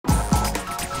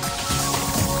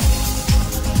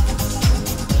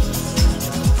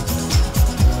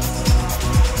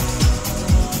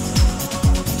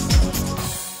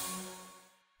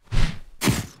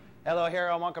Hello,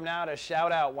 hero, and welcome now to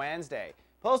Shout Out Wednesday.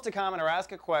 Post a comment or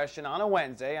ask a question on a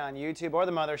Wednesday on YouTube or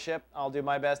the Mothership. I'll do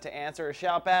my best to answer or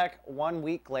shout back 1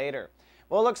 week later.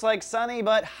 Well, it looks like sunny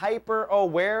but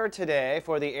hyper-aware today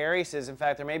for the Aries. In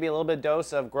fact, there may be a little bit of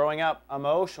dose of growing up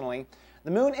emotionally.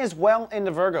 The moon is well into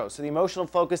Virgo, so the emotional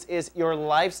focus is your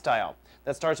lifestyle.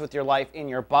 That starts with your life in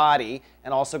your body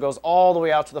and also goes all the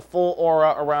way out to the full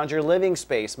aura around your living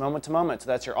space, moment to moment. So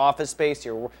that's your office space,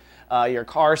 your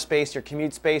car space, your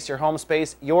commute space, your home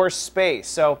space, your space.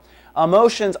 So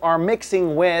emotions are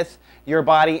mixing with your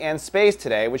body and space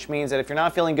today, which means that if you're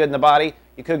not feeling good in the body,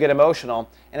 you could get emotional.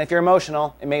 And if you're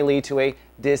emotional, it may lead to a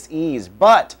dis-ease.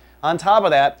 But on top of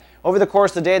that, over the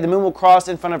course of the day, the moon will cross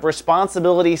in front of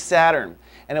responsibility Saturn.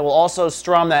 And it will also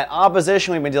strum that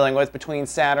opposition we've been dealing with between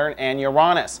Saturn and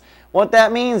Uranus. What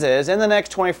that means is, in the next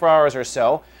 24 hours or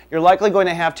so, you're likely going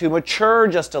to have to mature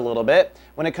just a little bit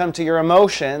when it comes to your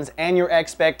emotions and your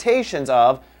expectations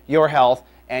of your health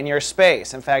and your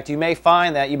space. In fact, you may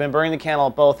find that you've been burning the candle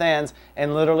at both ends,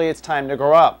 and literally it's time to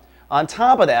grow up. On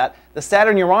top of that, the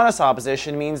Saturn-Uranus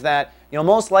opposition means that you'll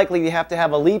most likely have to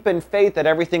have a leap in faith that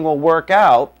everything will work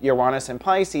out, Uranus and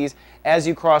Pisces, as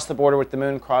you cross the border with the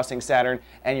moon crossing Saturn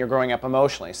and you're growing up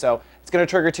emotionally. So it's going to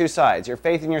trigger two sides, your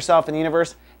faith in yourself and the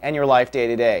universe and your life day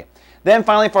to day. Then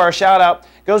finally, for our shout out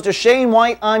goes to Shane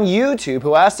White on YouTube,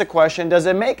 who asked the question, does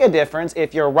it make a difference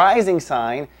if your rising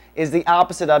sign is the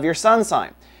opposite of your sun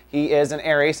sign? He is an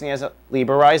Aries and he has a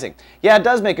Libra rising. Yeah, it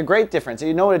does make a great difference.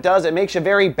 You know what it does? It makes you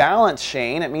very balanced,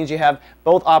 Shane. It means you have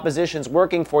both oppositions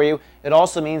working for you. It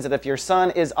also means that if your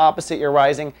sun is opposite your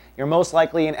rising, you're most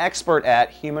likely an expert at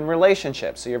human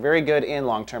relationships. So you're very good in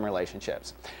long-term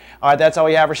relationships. All right, that's all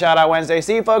we have for Shout Out Wednesday.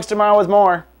 See you folks tomorrow with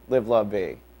more. Live, love,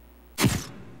 be.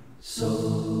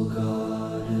 So